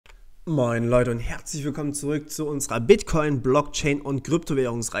Moin Leute und herzlich willkommen zurück zu unserer Bitcoin, Blockchain und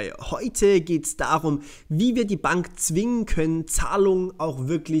Kryptowährungsreihe. Heute geht es darum, wie wir die Bank zwingen können, Zahlungen auch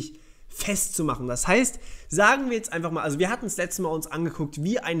wirklich festzumachen. Das heißt, sagen wir jetzt einfach mal, also wir hatten das letzte Mal uns angeguckt,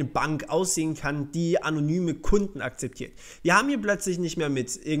 wie eine Bank aussehen kann, die anonyme Kunden akzeptiert. Wir haben hier plötzlich nicht mehr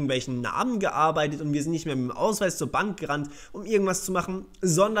mit irgendwelchen Namen gearbeitet und wir sind nicht mehr mit dem Ausweis zur Bank gerannt, um irgendwas zu machen,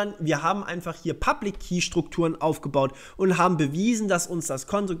 sondern wir haben einfach hier Public Key Strukturen aufgebaut und haben bewiesen, dass uns das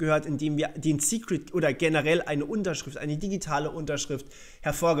Konto gehört, indem wir den Secret oder generell eine Unterschrift, eine digitale Unterschrift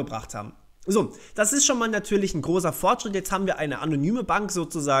hervorgebracht haben. So, das ist schon mal natürlich ein großer Fortschritt. Jetzt haben wir eine anonyme Bank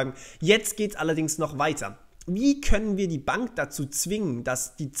sozusagen. Jetzt geht es allerdings noch weiter. Wie können wir die Bank dazu zwingen,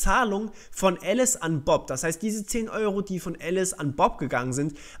 dass die Zahlung von Alice an Bob, das heißt diese 10 Euro, die von Alice an Bob gegangen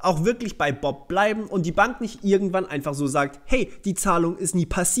sind, auch wirklich bei Bob bleiben und die Bank nicht irgendwann einfach so sagt, hey, die Zahlung ist nie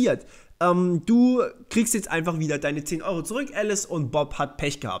passiert. Du kriegst jetzt einfach wieder deine 10 Euro zurück, Alice, und Bob hat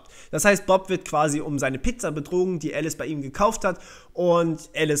Pech gehabt. Das heißt, Bob wird quasi um seine Pizza betrogen, die Alice bei ihm gekauft hat,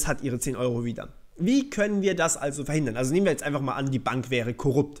 und Alice hat ihre 10 Euro wieder. Wie können wir das also verhindern? Also nehmen wir jetzt einfach mal an, die Bank wäre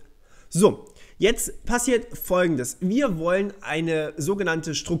korrupt. So, jetzt passiert Folgendes. Wir wollen eine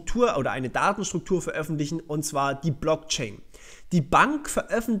sogenannte Struktur oder eine Datenstruktur veröffentlichen, und zwar die Blockchain. Die Bank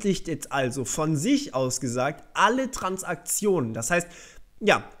veröffentlicht jetzt also von sich aus gesagt alle Transaktionen. Das heißt,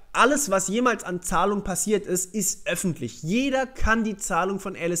 ja, alles, was jemals an Zahlung passiert ist, ist öffentlich. Jeder kann die Zahlung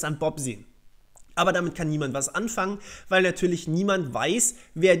von Alice an Bob sehen. Aber damit kann niemand was anfangen, weil natürlich niemand weiß,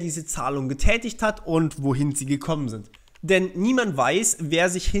 wer diese Zahlung getätigt hat und wohin sie gekommen sind. Denn niemand weiß, wer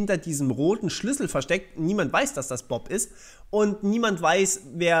sich hinter diesem roten Schlüssel versteckt. Niemand weiß, dass das Bob ist. Und niemand weiß,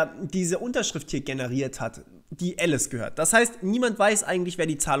 wer diese Unterschrift hier generiert hat, die Alice gehört. Das heißt, niemand weiß eigentlich, wer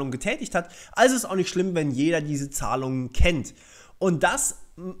die Zahlung getätigt hat. Also ist auch nicht schlimm, wenn jeder diese Zahlungen kennt. Und das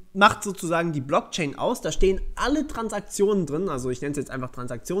macht sozusagen die Blockchain aus. Da stehen alle Transaktionen drin, also ich nenne es jetzt einfach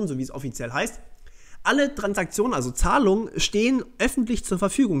Transaktionen, so wie es offiziell heißt. Alle Transaktionen, also Zahlungen, stehen öffentlich zur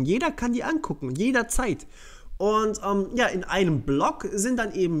Verfügung. Jeder kann die angucken, jederzeit. Und ja, in einem Block sind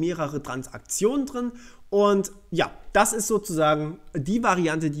dann eben mehrere Transaktionen drin. Und ja, das ist sozusagen die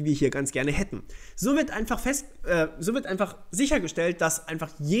Variante, die wir hier ganz gerne hätten. So wird einfach sichergestellt, dass einfach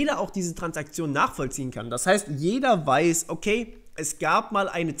jeder auch diese Transaktion nachvollziehen kann. Das heißt, jeder weiß, okay, es gab mal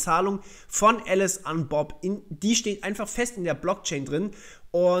eine Zahlung von Alice an Bob, die steht einfach fest in der Blockchain drin.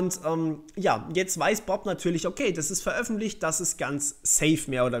 Und ja, jetzt weiß Bob natürlich, okay, das ist veröffentlicht, das ist ganz safe,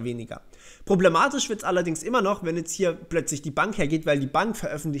 mehr oder weniger. Problematisch wird es allerdings immer noch, wenn jetzt hier plötzlich die Bank hergeht, weil die Bank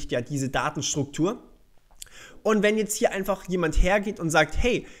veröffentlicht ja diese Datenstruktur. Und wenn jetzt hier einfach jemand hergeht und sagt,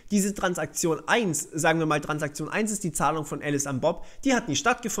 hey, diese Transaktion 1, sagen wir mal Transaktion 1 ist die Zahlung von Alice an Bob, die hat nie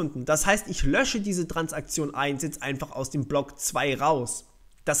stattgefunden. Das heißt, ich lösche diese Transaktion 1 jetzt einfach aus dem Block 2 raus.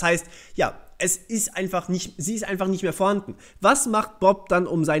 Das heißt, ja, sie ist einfach nicht mehr vorhanden. Was macht Bob dann,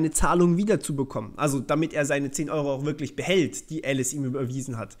 um seine Zahlung wiederzubekommen? Also damit er seine 10 Euro auch wirklich behält, die Alice ihm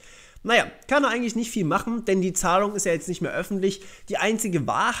überwiesen hat. Naja, kann er eigentlich nicht viel machen, denn die Zahlung ist ja jetzt nicht mehr öffentlich. Die einzige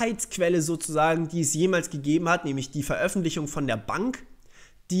Wahrheitsquelle sozusagen, die es jemals gegeben hat, nämlich die Veröffentlichung von der Bank,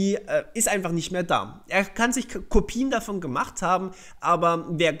 die ist einfach nicht mehr da. Er kann sich Kopien davon gemacht haben, aber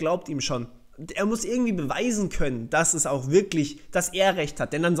wer glaubt ihm schon? Er muss irgendwie beweisen können, dass es auch wirklich, dass er recht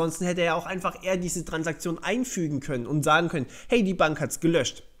hat, denn ansonsten hätte er auch einfach diese Transaktion einfügen können und sagen können, hey, die Bank hat es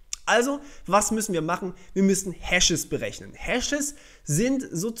gelöscht. Also, was müssen wir machen? Wir müssen Hashes berechnen. Hashes sind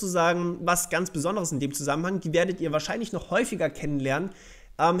sozusagen was ganz Besonderes in dem Zusammenhang, die werdet ihr wahrscheinlich noch häufiger kennenlernen.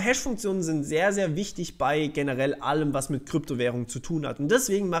 Hash-Funktionen sind sehr, sehr wichtig bei generell allem, was mit Kryptowährungen zu tun hat. Und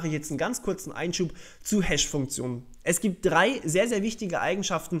deswegen mache ich jetzt einen ganz kurzen Einschub zu Hash-Funktionen. Es gibt 3 sehr, sehr wichtige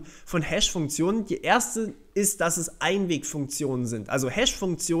Eigenschaften von Hash-Funktionen. Die erste ist, dass es Einwegfunktionen sind. Also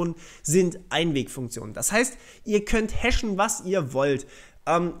Hash-Funktionen sind Einwegfunktionen. Das heißt, ihr könnt hashen, was ihr wollt.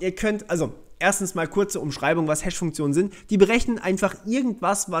 Ihr könnt, also erstens mal kurze Umschreibung, was Hash-Funktionen sind. Die berechnen einfach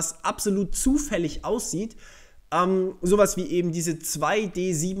irgendwas, was absolut zufällig aussieht. Sowas wie eben diese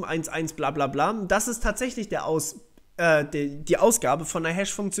 2D711 bla bla bla. Das ist tatsächlich die Ausgabe von einer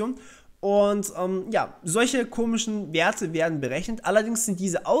Hash-Funktion. Und ja, solche komischen Werte werden berechnet. Allerdings sind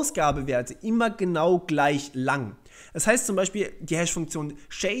diese Ausgabewerte immer genau gleich lang. Das heißt zum Beispiel, die Hash-Funktion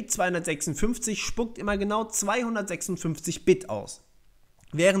SHA-256 spuckt immer genau 256 Bit aus.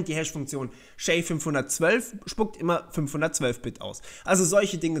 Während die Hash-Funktion SHA-512 spuckt immer 512 Bit aus. Also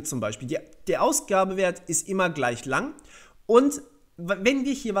solche Dinge zum Beispiel. Der Ausgabewert ist immer gleich lang. Und wenn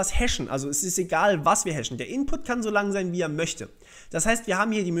wir hier was hashen, also es ist egal, was wir hashen, der Input kann so lang sein, wie er möchte. Das heißt, wir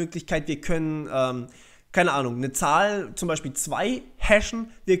haben hier die Möglichkeit, wir können, keine Ahnung, eine Zahl, zum Beispiel 2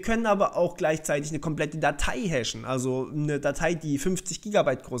 hashen, wir können aber auch gleichzeitig eine komplette Datei hashen, also eine Datei, die 50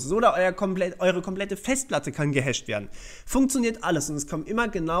 GB groß ist, oder eure komplette Festplatte kann gehasht werden. Funktioniert alles und es kommen immer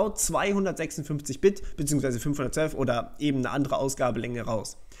genau 256 Bit bzw. 512 oder eben eine andere Ausgabelänge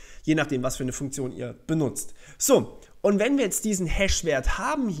raus, je nachdem, was für eine Funktion ihr benutzt. So, und wenn wir jetzt diesen Hashwert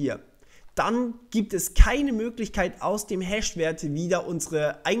haben hier, dann gibt es keine Möglichkeit, aus dem Hashwert wieder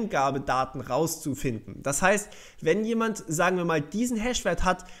unsere Eingabedaten rauszufinden. Das heißt, wenn jemand, sagen wir mal, diesen Hashwert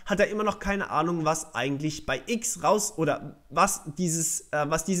hat, hat er immer noch keine Ahnung, was eigentlich bei x raus oder was dieses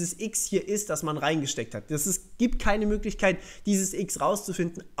x hier ist, das man reingesteckt hat. Gibt keine Möglichkeit, dieses x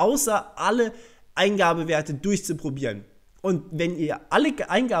rauszufinden, außer alle Eingabewerte durchzuprobieren. Und wenn ihr alle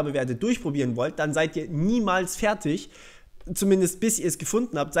Eingabewerte durchprobieren wollt, dann seid ihr niemals fertig. Zumindest bis ihr es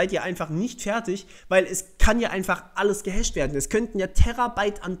gefunden habt, seid ihr einfach nicht fertig, weil es kann ja einfach alles gehasht werden. Es könnten ja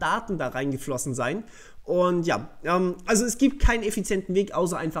Terabyte an Daten da reingeflossen sein. Und ja, also es gibt keinen effizienten Weg,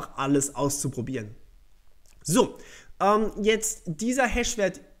 außer einfach alles auszuprobieren. So, jetzt dieser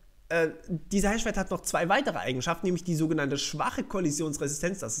Hashwert hat noch zwei weitere Eigenschaften, nämlich die sogenannte schwache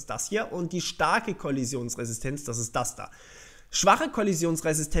Kollisionsresistenz, das ist das hier, und die starke Kollisionsresistenz, das ist das da. Schwache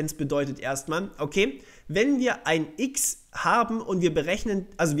Kollisionsresistenz bedeutet erstmal, okay, wenn wir ein x haben und wir berechnen,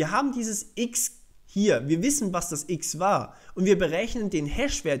 also wir haben dieses x hier, wir wissen, was das x war und wir berechnen den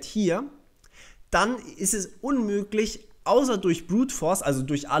Hashwert hier, dann ist es unmöglich, außer durch Brute Force, also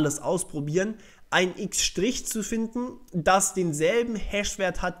durch alles ausprobieren, ein x' zu finden, das denselben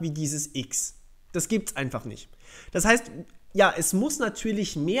Hashwert hat wie dieses x. Das gibt es einfach nicht. Das heißt, ja, es muss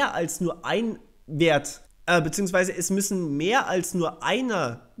natürlich mehr als nur ein Wert beziehungsweise es müssen mehr als nur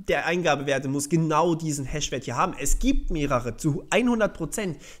einer der Eingabewerte muss genau diesen Hashwert hier haben. Es gibt mehrere zu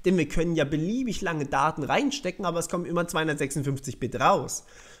 100%, denn wir können ja beliebig lange Daten reinstecken, aber es kommen immer 256 Bit raus.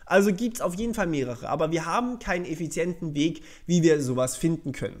 Also gibt es auf jeden Fall mehrere, aber wir haben keinen effizienten Weg, wie wir sowas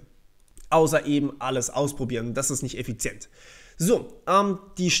finden können. Außer eben alles ausprobieren, das ist nicht effizient. So,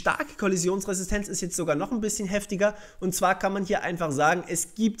 die starke Kollisionsresistenz ist jetzt sogar noch ein bisschen heftiger, und zwar kann man hier einfach sagen,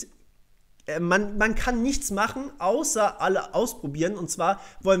 es gibt man kann nichts machen, außer alle ausprobieren, und zwar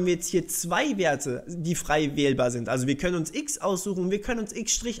wollen wir jetzt hier zwei Werte, die frei wählbar sind. Also wir können uns x aussuchen, wir können uns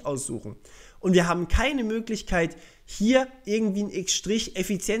x' aussuchen. Und wir haben keine Möglichkeit, hier irgendwie ein x'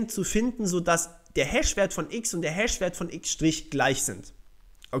 effizient zu finden, sodass der Hashwert von x und der Hashwert von x' gleich sind.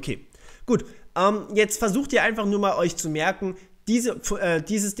 Okay, gut. Jetzt versucht ihr einfach nur mal euch zu merken,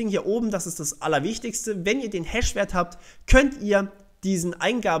 dieses Ding hier oben, das ist das Allerwichtigste. Wenn ihr den Hashwert habt, könnt ihr diesen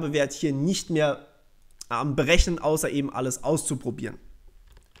Eingabewert hier nicht mehr berechnen, außer eben alles auszuprobieren.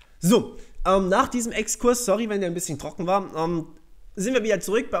 So, nach diesem Exkurs, sorry, wenn der ein bisschen trocken war, sind wir wieder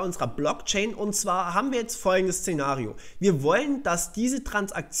zurück bei unserer Blockchain, und zwar haben wir jetzt folgendes Szenario. Wir wollen, dass diese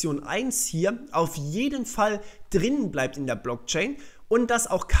Transaktion 1 hier auf jeden Fall drin bleibt in der Blockchain und dass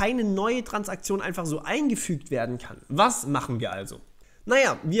auch keine neue Transaktion einfach so eingefügt werden kann. Was machen wir also?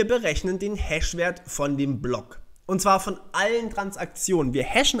 Naja, wir berechnen den Hashwert von dem Block. Und zwar von allen Transaktionen. Wir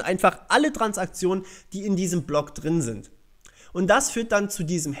hashen einfach alle Transaktionen, die in diesem Block drin sind. Und das führt dann zu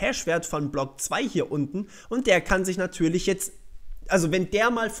diesem Hashwert von Block 2 hier unten. Und der kann sich natürlich jetzt, also wenn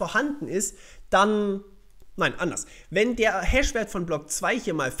der mal vorhanden ist, dann, nein, anders. Wenn der Hashwert von Block 2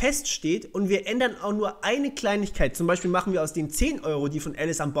 hier mal feststeht und wir ändern auch nur eine Kleinigkeit, zum Beispiel machen wir aus den 10 Euro, die von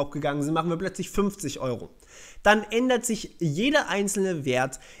Alice an Bob gegangen sind, machen wir plötzlich 50 Euro. Dann ändert sich jeder einzelne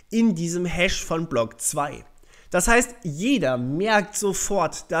Wert in diesem Hash von Block 2. Das heißt, jeder merkt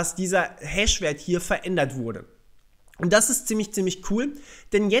sofort, dass dieser Hashwert hier verändert wurde. Und das ist ziemlich cool,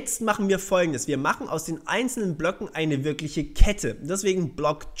 denn jetzt machen wir Folgendes. Wir machen aus den einzelnen Blöcken eine wirkliche Kette. Deswegen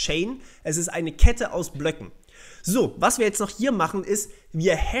Blockchain. Es ist eine Kette aus Blöcken. So, was wir jetzt noch hier machen ist,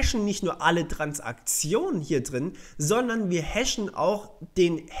 wir hashen nicht nur alle Transaktionen hier drin, sondern wir hashen auch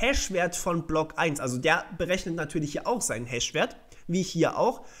den Hashwert von Block 1. Also der berechnet natürlich hier auch seinen Hashwert, wie hier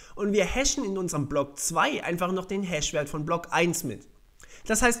auch. Und wir hashen in unserem Block 2 einfach noch den Hashwert von Block 1 mit.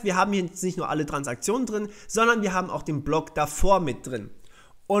 Das heißt, wir haben hier jetzt nicht nur alle Transaktionen drin, sondern wir haben auch den Block davor mit drin.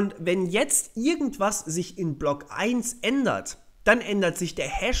 Und wenn jetzt irgendwas sich in Block 1 ändert, dann ändert sich der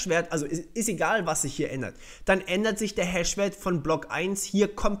Hashwert, also ist egal, was sich hier ändert, dann ändert sich der Hashwert von Block 1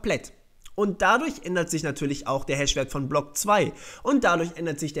 hier komplett. Und dadurch ändert sich natürlich auch der Hashwert von Block 2 und dadurch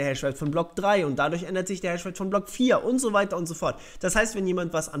ändert sich der Hashwert von Block 3 und dadurch ändert sich der Hashwert von Block 4 und so weiter und so fort. Das heißt, wenn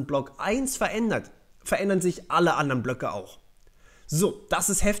jemand was an Block 1 verändert, verändern sich alle anderen Blöcke auch. So, das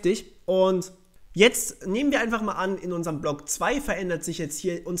ist heftig, und jetzt nehmen wir einfach mal an, in unserem Block 2 verändert sich jetzt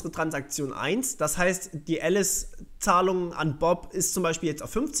hier unsere Transaktion 1. Das heißt, die Alice-Zahlung an Bob ist zum Beispiel jetzt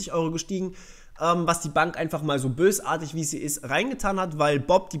auf 50 Euro gestiegen, was die Bank einfach mal so bösartig, wie sie ist, reingetan hat, weil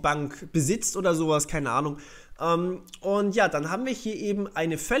Bob die Bank besitzt oder sowas, keine Ahnung. Und ja, dann haben wir hier eben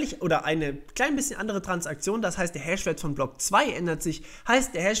eine eine klein bisschen andere Transaktion. Das heißt, der Hashwert von Block 2 ändert sich,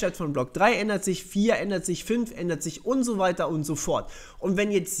 heißt der Hashwert von Block 3 ändert sich, 4 ändert sich, 5 ändert sich und so weiter und so fort. Und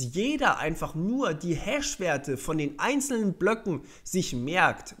wenn jetzt jeder einfach nur die Hashwerte von den einzelnen Blöcken sich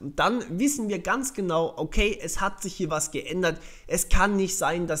merkt, dann wissen wir ganz genau, okay, es hat sich hier was geändert. Es kann nicht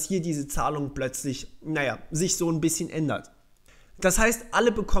sein, dass hier diese Zahlung plötzlich, sich so ein bisschen ändert. Das heißt,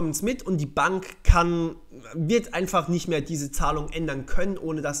 alle bekommen es mit und die Bank wird einfach nicht mehr diese Zahlung ändern können,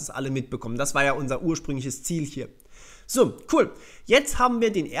 ohne dass es alle mitbekommen. Das war ja unser ursprüngliches Ziel hier. So, cool. Jetzt haben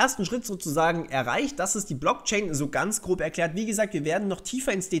wir den ersten Schritt sozusagen erreicht. Das ist die Blockchain, so ganz grob erklärt. Wie gesagt, wir werden noch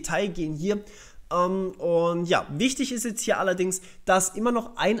tiefer ins Detail gehen hier. Und ja, wichtig ist jetzt hier allerdings, dass immer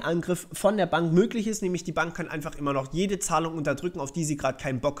noch ein Angriff von der Bank möglich ist. Nämlich die Bank kann einfach immer noch jede Zahlung unterdrücken, auf die sie gerade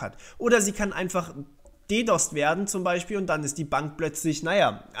keinen Bock hat. Oder sie kann einfach DDoSed werden zum Beispiel und dann ist die Bank plötzlich,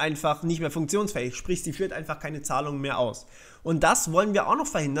 einfach nicht mehr funktionsfähig, sprich sie führt einfach keine Zahlungen mehr aus. Und das wollen wir auch noch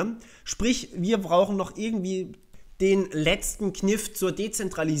verhindern, sprich wir brauchen noch irgendwie den letzten Kniff zur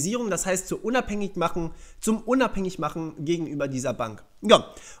Dezentralisierung, das heißt zum Unabhängigmachen gegenüber dieser Bank. Ja,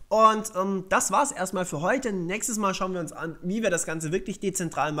 und das war's erstmal für heute. Nächstes Mal schauen wir uns an, wie wir das Ganze wirklich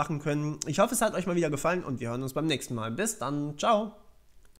dezentral machen können. Ich hoffe, es hat euch mal wieder gefallen und wir hören uns beim nächsten Mal. Bis dann, ciao!